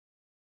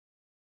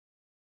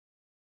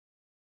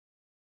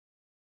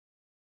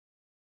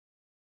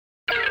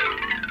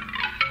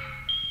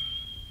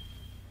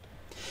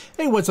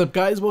Hey, what's up,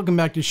 guys? Welcome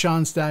back to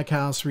Shaun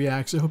Stackhouse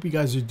Reacts. I hope you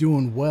guys are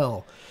doing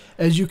well.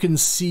 As you can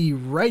see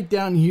right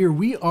down here,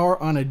 we are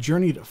on a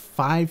journey to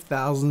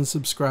 5,000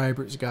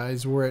 subscribers,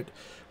 guys. We're at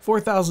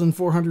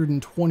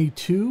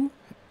 4,422,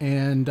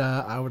 and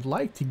I would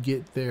like to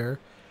get there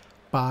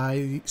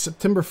by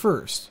September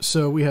 1st.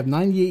 So we have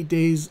 98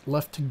 days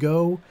left to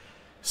go.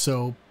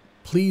 So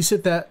please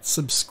hit that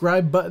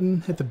subscribe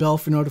button, hit the bell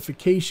for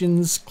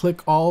notifications,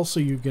 click all so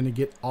you're going to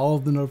get all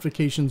of the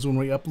notifications when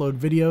we upload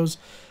videos.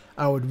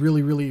 I would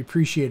really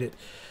appreciate it.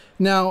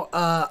 Now,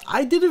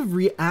 I did a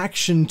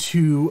reaction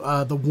to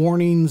the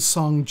Warning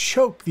song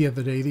Choke the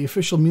other day, the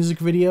official music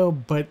video,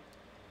 but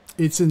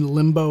it's in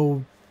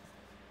limbo,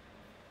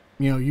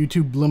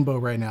 YouTube limbo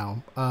right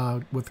now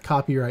with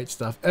copyright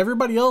stuff.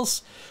 Everybody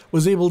else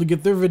was able to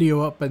get their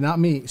video up, but not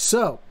me.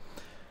 So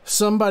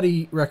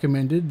somebody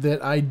recommended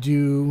that I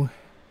do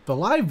the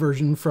live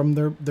version from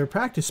their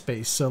practice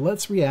space. So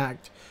let's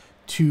react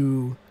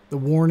to the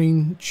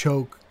Warning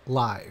Choke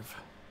live.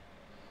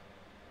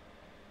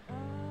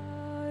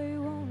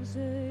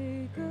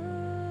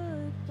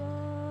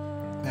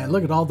 And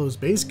look at all those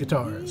bass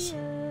guitars.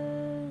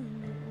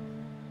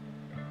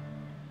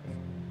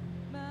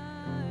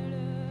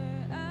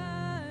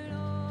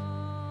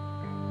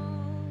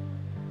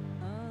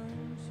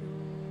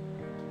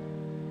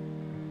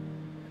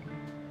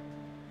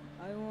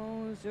 I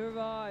won't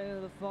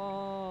survive the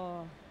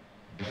fall.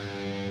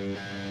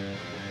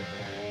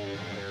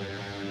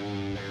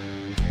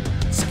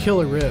 It's a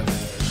killer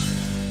riff.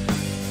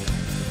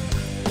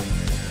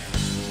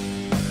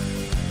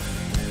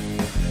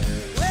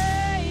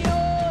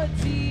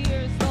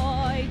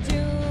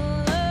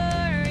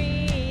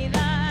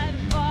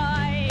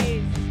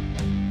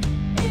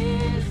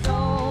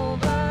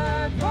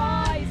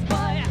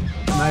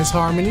 Nice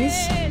harmonies.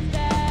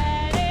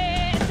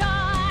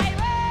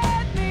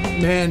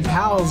 Man,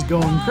 Pal's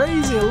going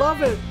crazy. I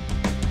love it.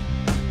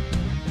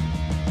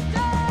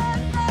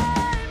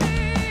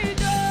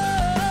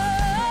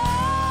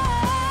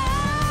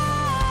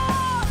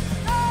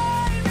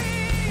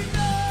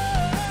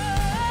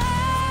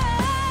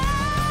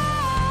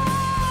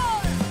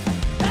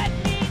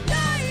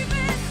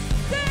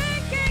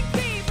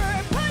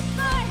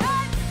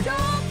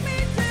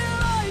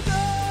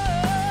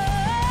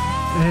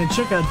 And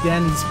check out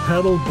Danny's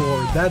pedal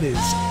board. That is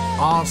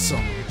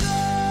awesome.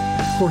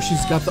 Of course,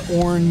 she's got the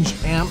orange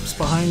amps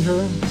behind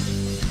her.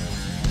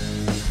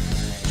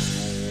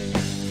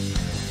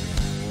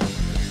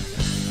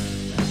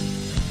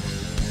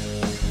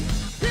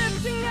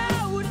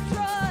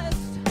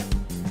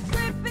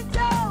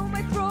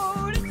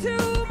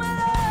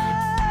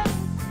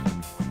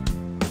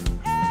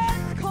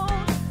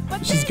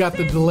 She's got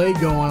the delay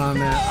going on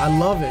that. I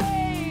love it.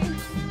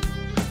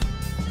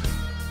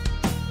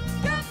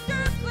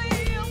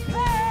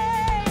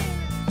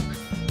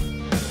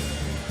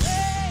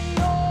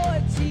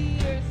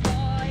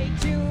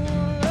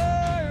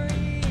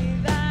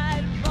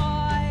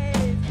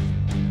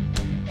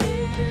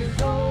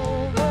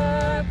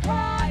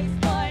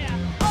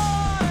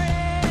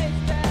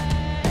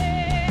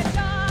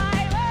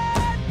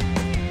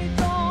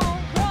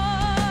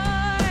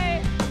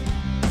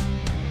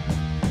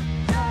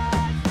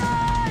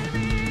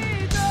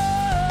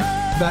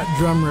 That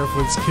drum riff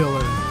was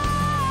killer.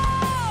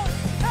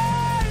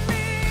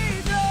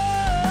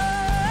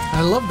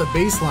 I love the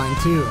bass line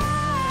too.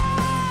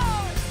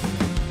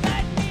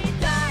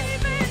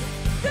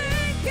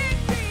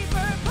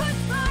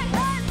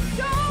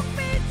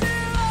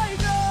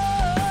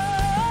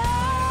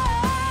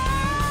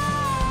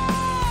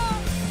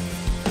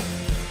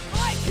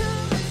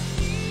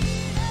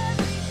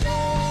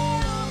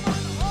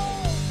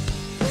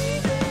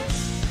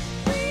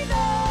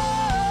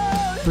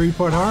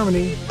 Three-part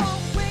harmony.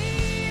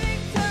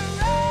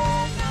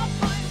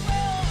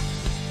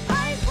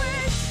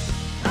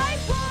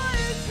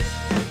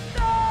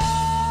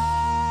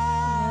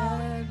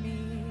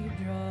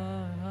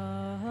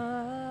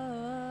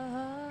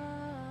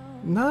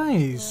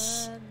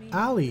 Nice.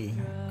 Ali.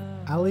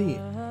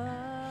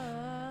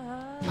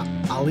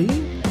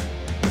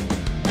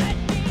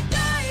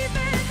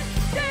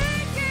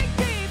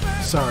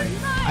 Sorry,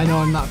 I know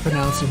I'm not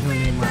pronouncing her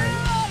name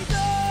right.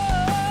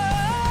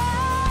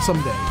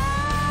 Someday.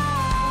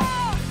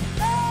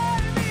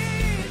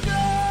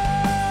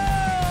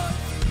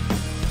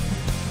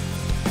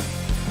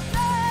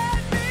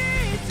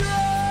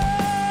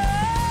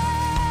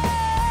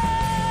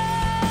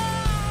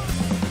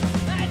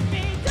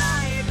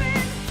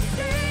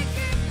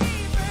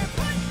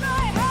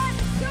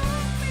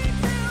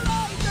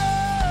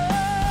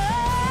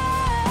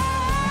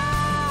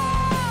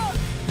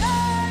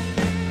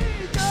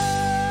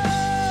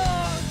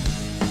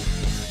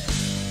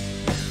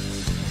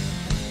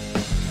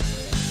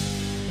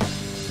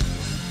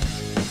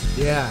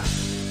 Yeah.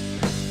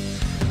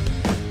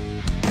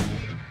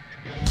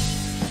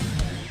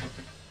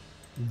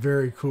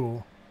 Very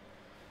cool.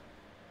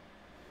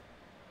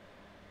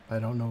 I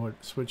don't know what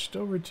it switched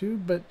over to,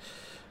 but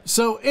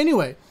so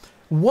anyway,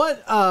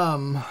 what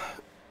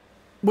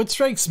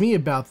strikes me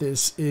about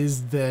this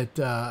is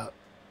that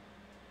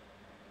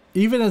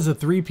even as a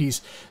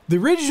three-piece, the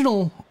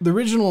original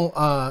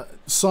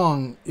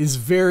song is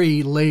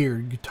very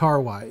layered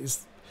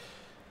guitar-wise.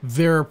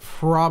 There are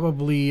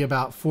probably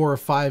about 4 or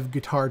 5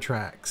 guitar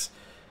tracks.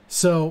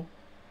 So,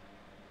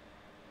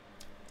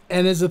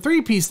 and as a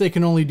three-piece, they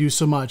can only do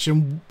so much,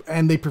 and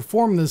they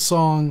perform this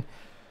song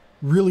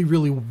really,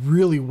 really,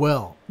 really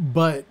well.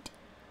 But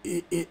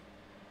it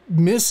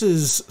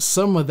misses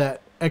some of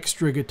that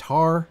extra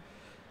guitar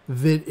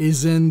that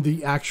is in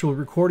the actual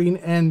recording.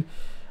 And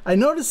I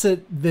noticed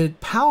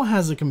that Pal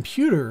has a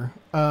computer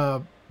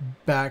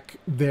back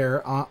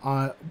there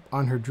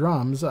on her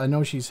drums. I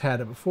know she's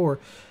had it before.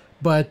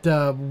 But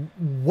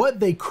what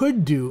they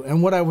could do,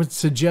 and what I would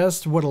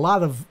suggest, what a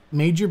lot of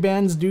major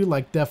bands do,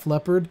 like Def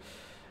Leppard,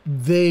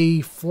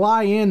 they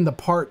fly in the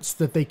parts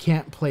that they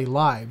can't play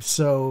live.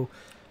 So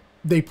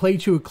they play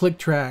to a click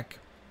track.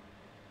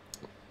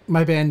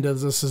 My band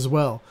does this as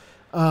well.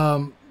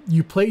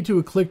 You play to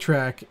a click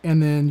track,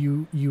 and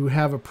then you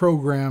have a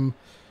program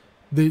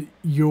that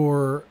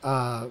your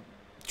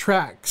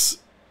tracks,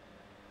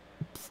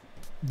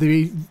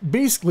 they're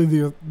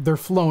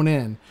flown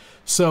in.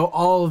 So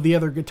all of the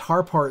other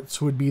guitar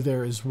parts would be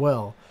there as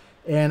well.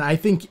 And I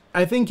think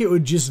it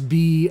would just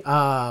be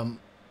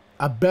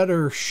a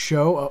better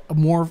show,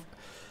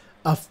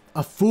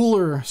 a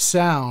fuller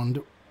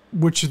sound,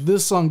 which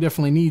this song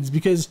definitely needs,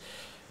 because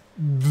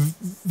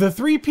the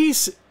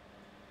three-piece,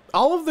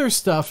 all of their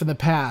stuff in the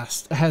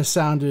past has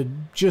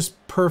sounded just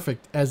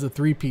perfect as a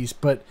three-piece,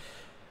 but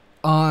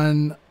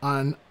on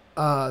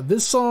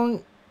this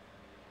song,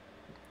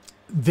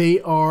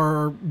 they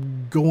are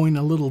going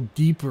a little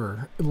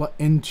deeper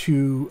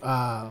into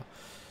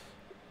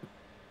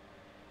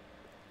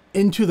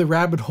the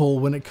rabbit hole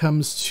when it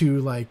comes to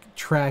like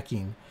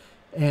tracking,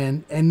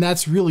 and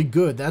that's really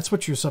good. That's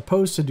what you're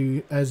supposed to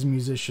do as a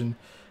musician.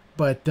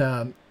 But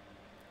I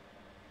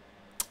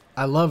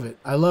love it.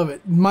 I love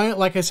it.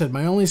 Like I said,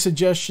 my only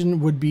suggestion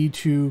would be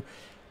to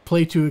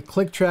play to a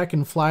click track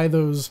and fly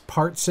those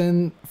parts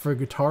in for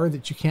guitar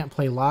that you can't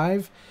play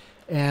live,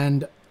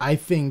 and I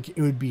think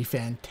it would be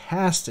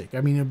fantastic.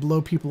 I mean, it'd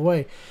blow people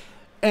away.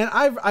 And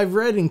I've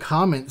read in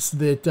comments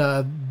that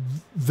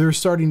they're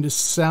starting to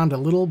sound a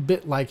little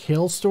bit like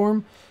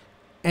Hailstorm.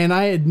 And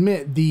I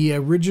admit the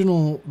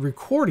original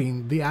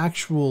recording, the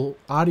actual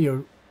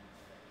audio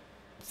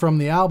from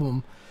the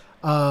album,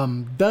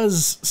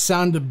 does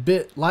sound a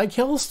bit like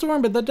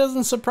Hailstorm, but that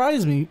doesn't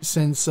surprise me,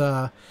 since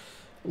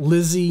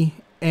Lizzie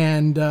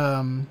and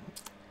the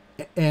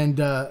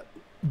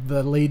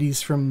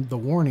ladies from The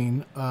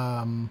Warning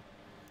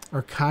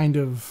are kind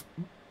of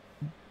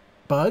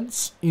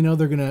buds. You know,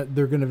 they're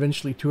gonna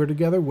eventually tour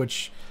together,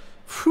 which,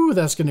 whew,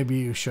 that's gonna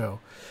be a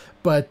show.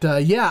 But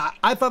yeah,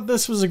 I thought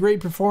this was a great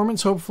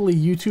performance. Hopefully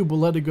YouTube will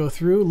let it go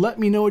through. Let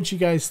me know what you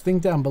guys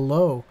think down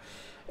below.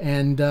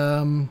 And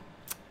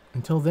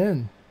until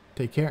then,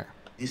 take care.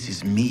 This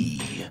is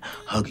me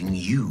hugging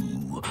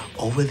you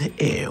over the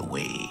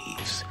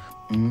airwaves.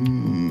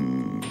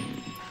 Mmm.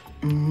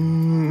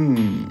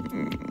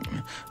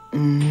 Mmm.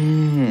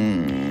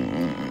 Mmm.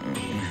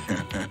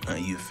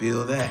 You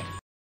feel that?